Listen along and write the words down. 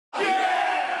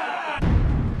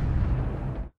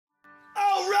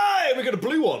get a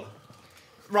blue one.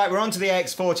 Right, we're on to the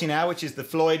AX40 now, which is the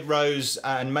Floyd, Rose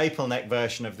and Maple Neck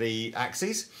version of the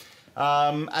axes.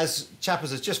 As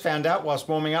Chappers has just found out whilst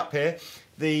warming up here,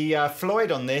 the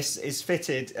Floyd on this is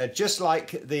fitted just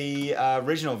like the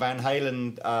original Van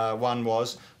Halen one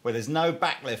was, where there's no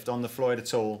backlift on the Floyd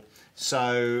at all.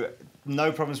 So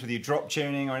no problems with your drop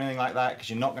tuning or anything like that, because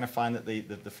you're not going to find that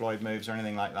the Floyd moves or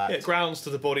anything like that. Yeah, it grounds to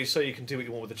the body so you can do what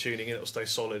you want with the tuning and it'll stay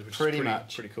solid, which is pretty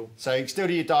cool. So you can still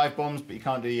do your dive bombs, but you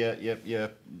can't do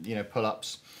your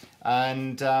pull-ups.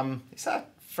 And is that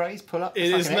phrase, pull-up?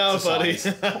 It is now, buddy.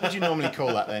 What would you normally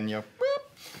call that then? Your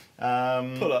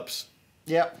pull-ups.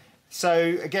 Yep.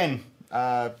 So again,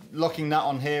 locking nut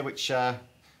on here, which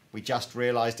we just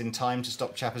realised in time to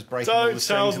stop Chappers breaking all the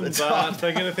strings at the top. Don't tell them that.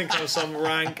 They're going to think I'm some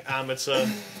rank amateur.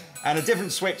 And a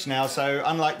different switch now. So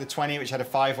unlike the 20, which had a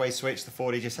 5-way switch, the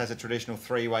 40 just has a traditional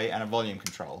 3-way and a volume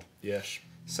control. Yes.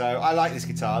 So I like this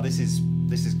guitar. This is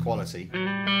quality.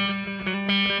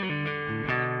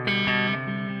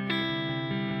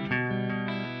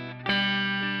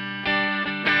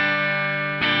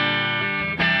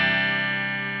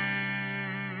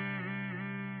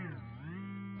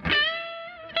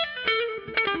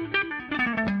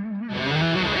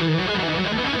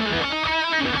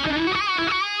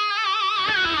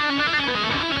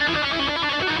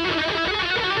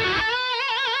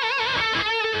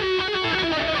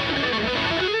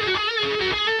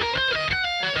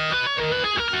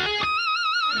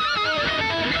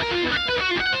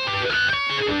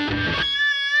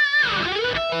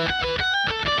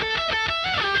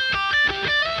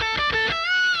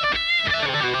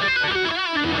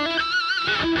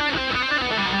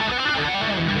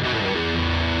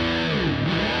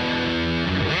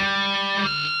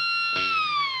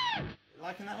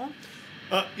 Liking that one?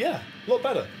 Yeah, a lot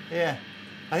better. Yeah.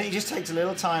 I think it just takes a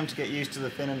little time to get used to the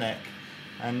thinner neck,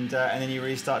 and then you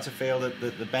really start to feel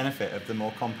the benefit of the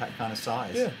more compact kind of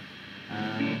size. Yeah.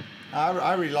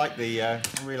 I really like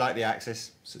the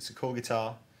Axis. So it's a cool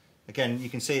guitar. Again, you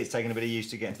can see it's taken a bit of use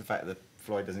to get into the fact that the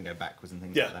Floyd doesn't go backwards and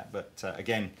things like that. But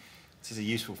again, this is a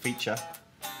useful feature.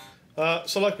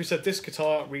 So like we said, this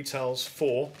guitar retails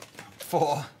for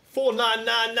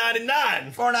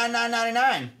 $499.99.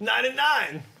 $499.99.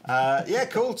 99. Yeah,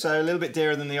 cool. So a little bit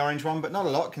dearer than the orange one, but not a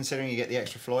lot considering you get the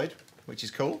extra Floyd, which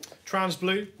is cool. Trans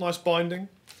blue, nice binding.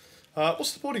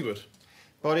 What's the body wood?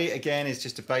 Body again is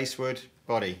just a basswood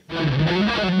body.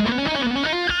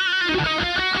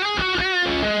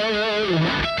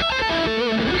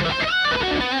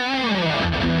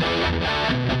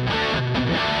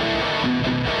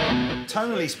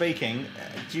 Tonally speaking,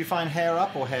 do you find hair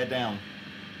up or hair down?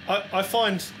 I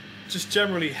find just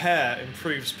generally hair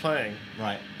improves playing.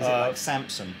 Right. Is it like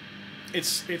Samson?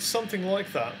 It's something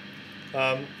like that.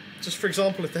 Just for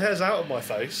example, if the hair's out of my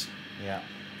face, yeah,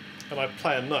 and I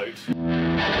play a note,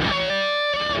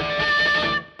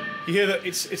 you hear that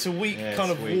it's a weak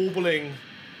kind of warbling.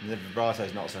 The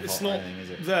vibrato's not so hot. It's not anything, is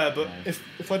it? there, but no.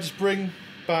 if I just bring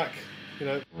back, you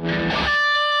know,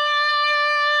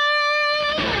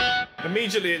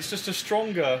 immediately it's just a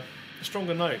stronger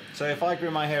note. So if I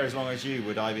grew my hair as long as you,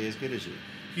 would I be as good as you?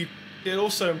 It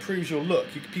also improves your look.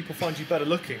 People find you better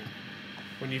looking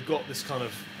when you've got this kind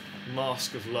of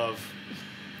mask of love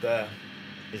there.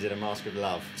 Is it a mask of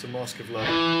love? It's a mask of love.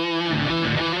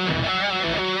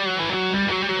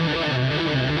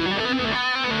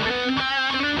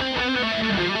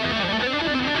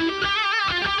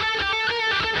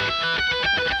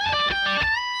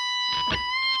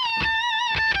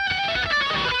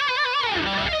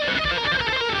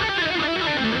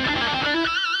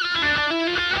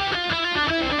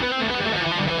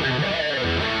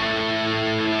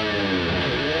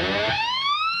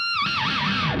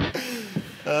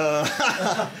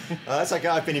 That's like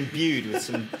I've been imbued with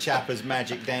some Chappers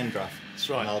magic dandruff. That's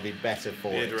right. And I'll be better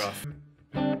for it. Dandruff.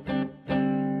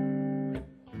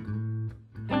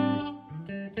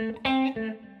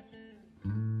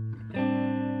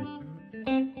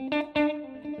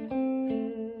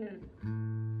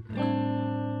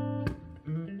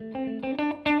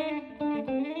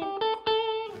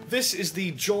 This is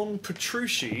the John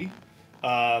Petrucci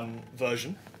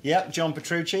version. Yep, John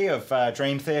Petrucci of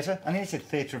Dream Theater. I nearly said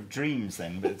Theatre of Dreams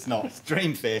then, but it's not. It's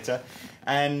Dream Theater.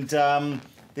 And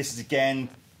this is, again,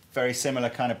 very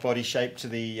similar kind of body shape to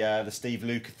the Steve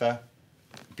Lukather.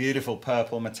 Beautiful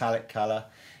purple metallic colour.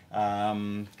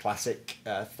 Classic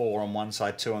 4 on one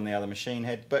side, 2 on the other machine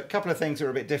head. But a couple of things that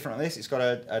are a bit different on this. It's got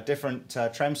a different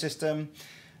trem system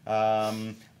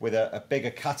with a bigger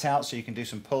cutout so you can do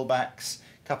some pullbacks.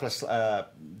 A couple of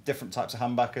different types of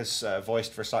humbuckers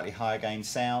voiced for a slightly higher gain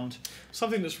sound.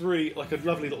 Something that's really like a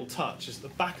lovely little touch is the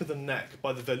back of the neck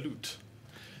by the veloute.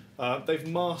 They've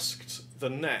masked the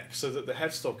neck so that the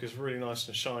headstock is really nice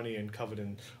and shiny and covered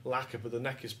in lacquer, but the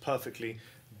neck is perfectly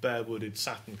bare-wooded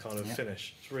satin kind of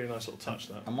finish. It's a really nice little touch,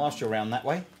 that. And whilst you're around that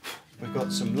way, we've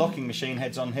got some locking machine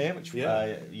heads on here, which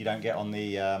you don't get on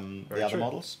the other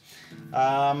models.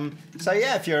 So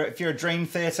yeah, if you're a Dream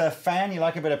Theater fan, you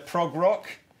like a bit of prog rock,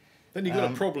 then you've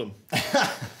got a problem.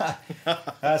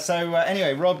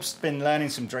 Anyway, Rob's been learning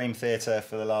some Dream Theater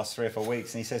for the last 3 or 4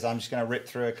 weeks, and he says, I'm just going to rip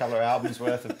through a couple of albums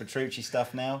worth of Petrucci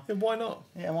stuff now. Then why not?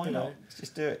 Yeah, why not? Let's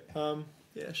just do it. Yeah,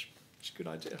 it's a good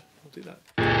idea. I'll do that.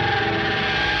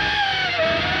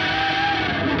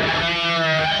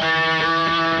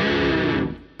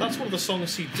 That's one of the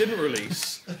songs he didn't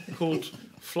release, called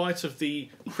Flight of the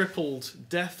Crippled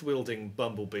Death-Wielding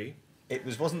Bumblebee.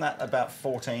 Wasn't that about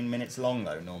 14 minutes long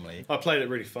though, normally? I played it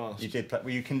really fast. You did play,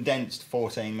 well, you condensed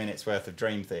 14 minutes worth of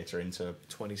Dream Theater into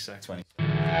 20 seconds. 20.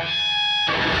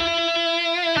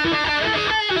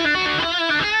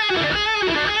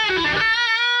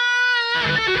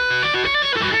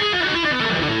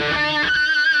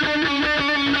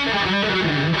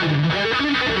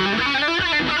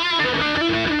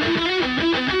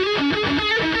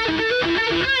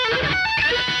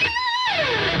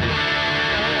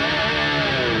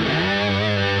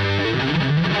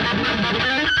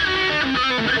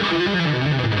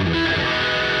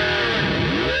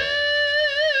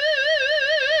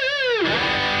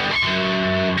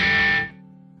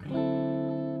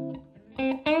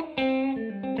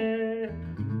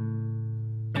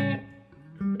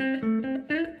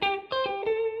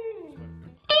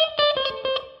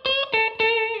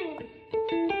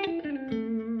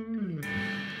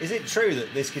 Is it true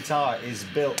that this guitar is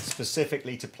built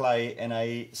specifically to play in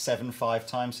a 7/5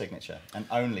 time signature, and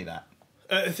only that?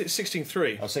 It's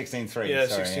 16/3. Oh, 16/3. Yeah,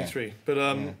 sorry, 16/3. But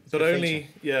only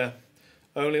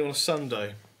only on a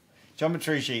Sunday. John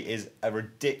Petrucci is a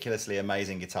ridiculously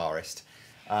amazing guitarist.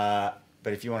 But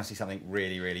if you want to see something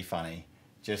really, really funny,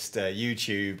 just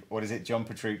YouTube. What is it? John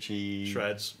Petrucci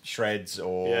Shreds,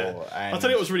 or I'll tell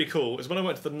you what was really cool is when I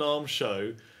went to the NAMM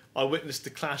show. I witnessed the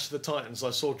Clash of the Titans. I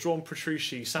saw John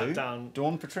Petrucci sat down.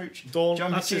 Dawn Petrucci. Dawn.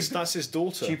 That's his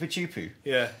daughter. Chupa Chupu.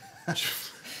 Yeah.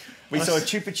 We saw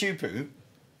Chupa Chupu.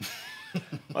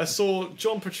 I saw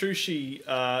John Petrucci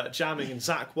jamming, and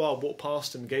Zakk Wylde walked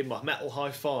past him and gave him a metal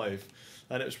high five,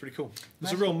 and it was pretty cool. It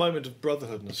was a real moment of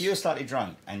brotherhoodness. If you were slightly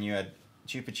drunk and you had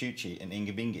Chupa Chuchi and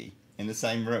Inga Bingi in the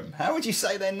same room, how would you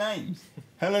say their names?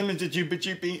 Hello, Mr. Chupa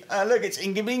Chupi. Look, it's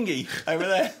Inga Bingi over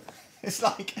there. It's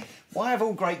like, why have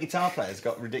all great guitar players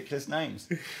got ridiculous names?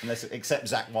 Except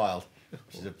Zakk Wylde.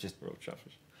 Just Rob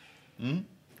Chappers.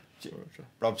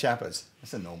 Rob Chappers.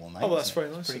 That's a normal name. Oh, well, that's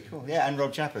very nice. Pretty cool. Yeah, and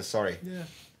Rob Chappers, sorry. Yeah.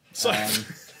 So,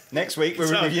 next week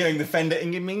we're reviewing the Fender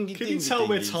Inga Bingi. Can you tell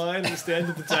we're tired and it's the end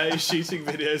of the day shooting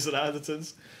videos at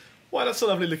Andertons? Why, that's a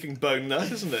lovely looking bone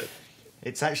nut, isn't it?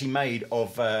 It's actually made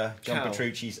of John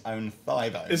Petrucci's own thigh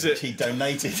bone, which he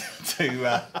donated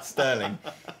to Sterling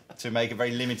to make a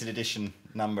very limited edition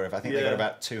number of. I think they got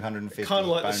about 250. Kind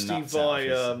of like bone the Steve Vai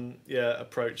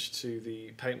approach to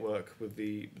the paintwork with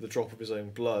the drop of his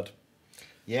own blood.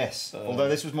 Yes, although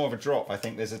this was more of a drop. I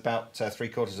think there's about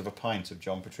 3/4 of a pint of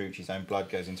John Petrucci's own blood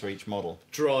goes into each model.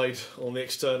 Dried on the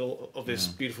external of this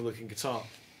beautiful looking guitar.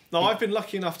 Now, I've been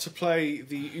lucky enough to play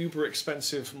the uber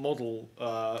expensive model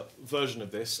version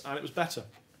of this, and it was better.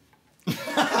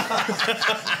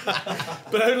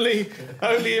 But only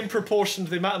in proportion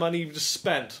to the amount of money you just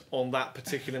spent on that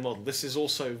particular model. This is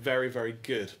also very, very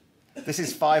good. This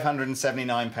is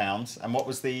 £579, and what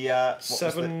was the...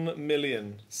 7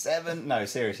 million. 7? No,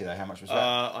 seriously though, how much was that?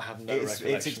 I have no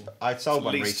recollection. I sold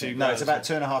one recently. No, it's about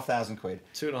 £2,500.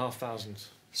 2,500.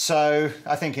 So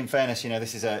I think, in fairness,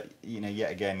 this is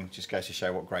yet again just goes to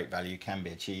show what great value can be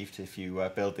achieved if you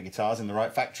build the guitars in the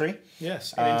right factory.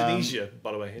 Yes, in Indonesia,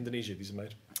 by the way. Indonesia, these are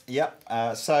made. Yep.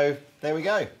 So there we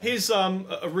go. Here's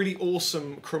a really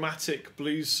awesome chromatic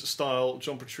blues style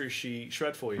John Petrucci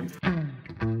shred for you.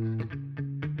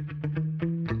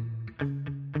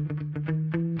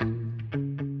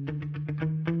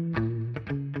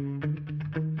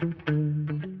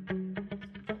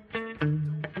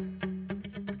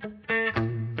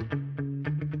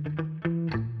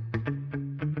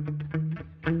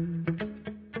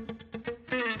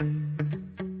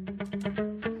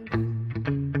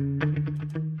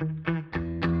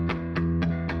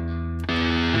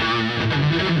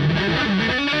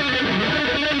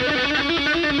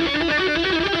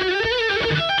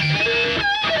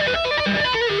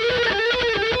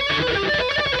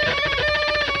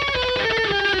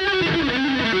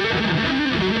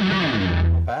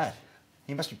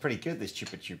 pretty good, this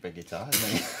Chupa Chupa guitar,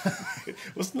 isn't he?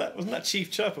 Wasn't that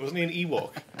Chief Chirper? Wasn't he an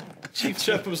Ewok? Chief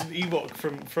Chirper was an Ewok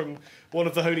from one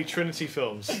of the Holy Trinity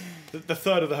films. The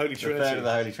third of the Holy Trinity. The third of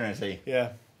the Holy Trinity.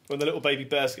 Yeah, when the little baby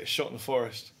bears get shot in the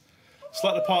forest. It's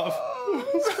like the part of...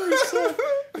 it's very sad.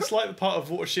 It's like the part of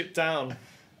Watership Down.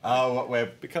 Oh, what, where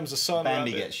becomes a sun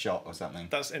Bandy gets shot or something.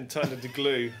 That's turned into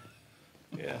glue.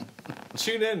 Yeah.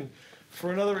 Tune in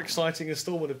for another exciting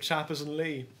instalment of Chappers and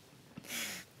Lee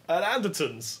at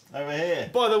Andertons. Over here.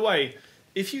 By the way,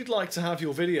 if you'd like to have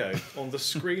your video on the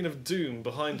screen of doom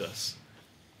behind us,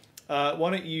 why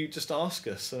don't you just ask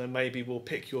us, and then maybe we'll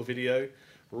pick your video,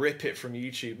 rip it from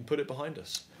YouTube, and put it behind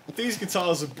us. These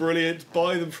guitars are brilliant.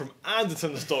 Buy them from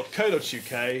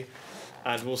andertons.co.uk,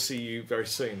 and we'll see you very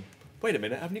soon. Wait a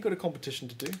minute, haven't you got a competition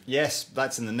to do? Yes,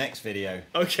 that's in the next video.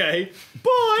 Okay,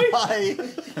 bye! Bye!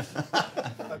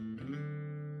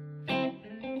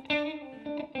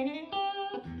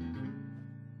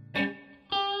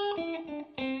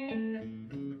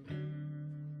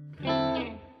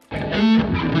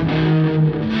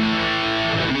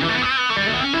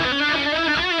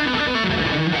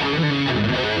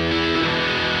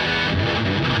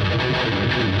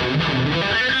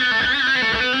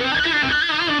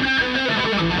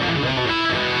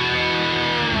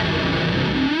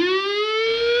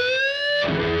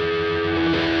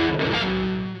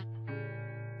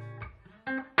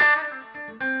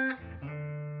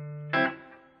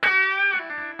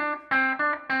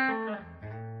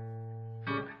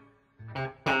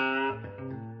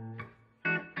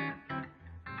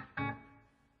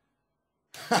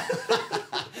 Ha ha ha!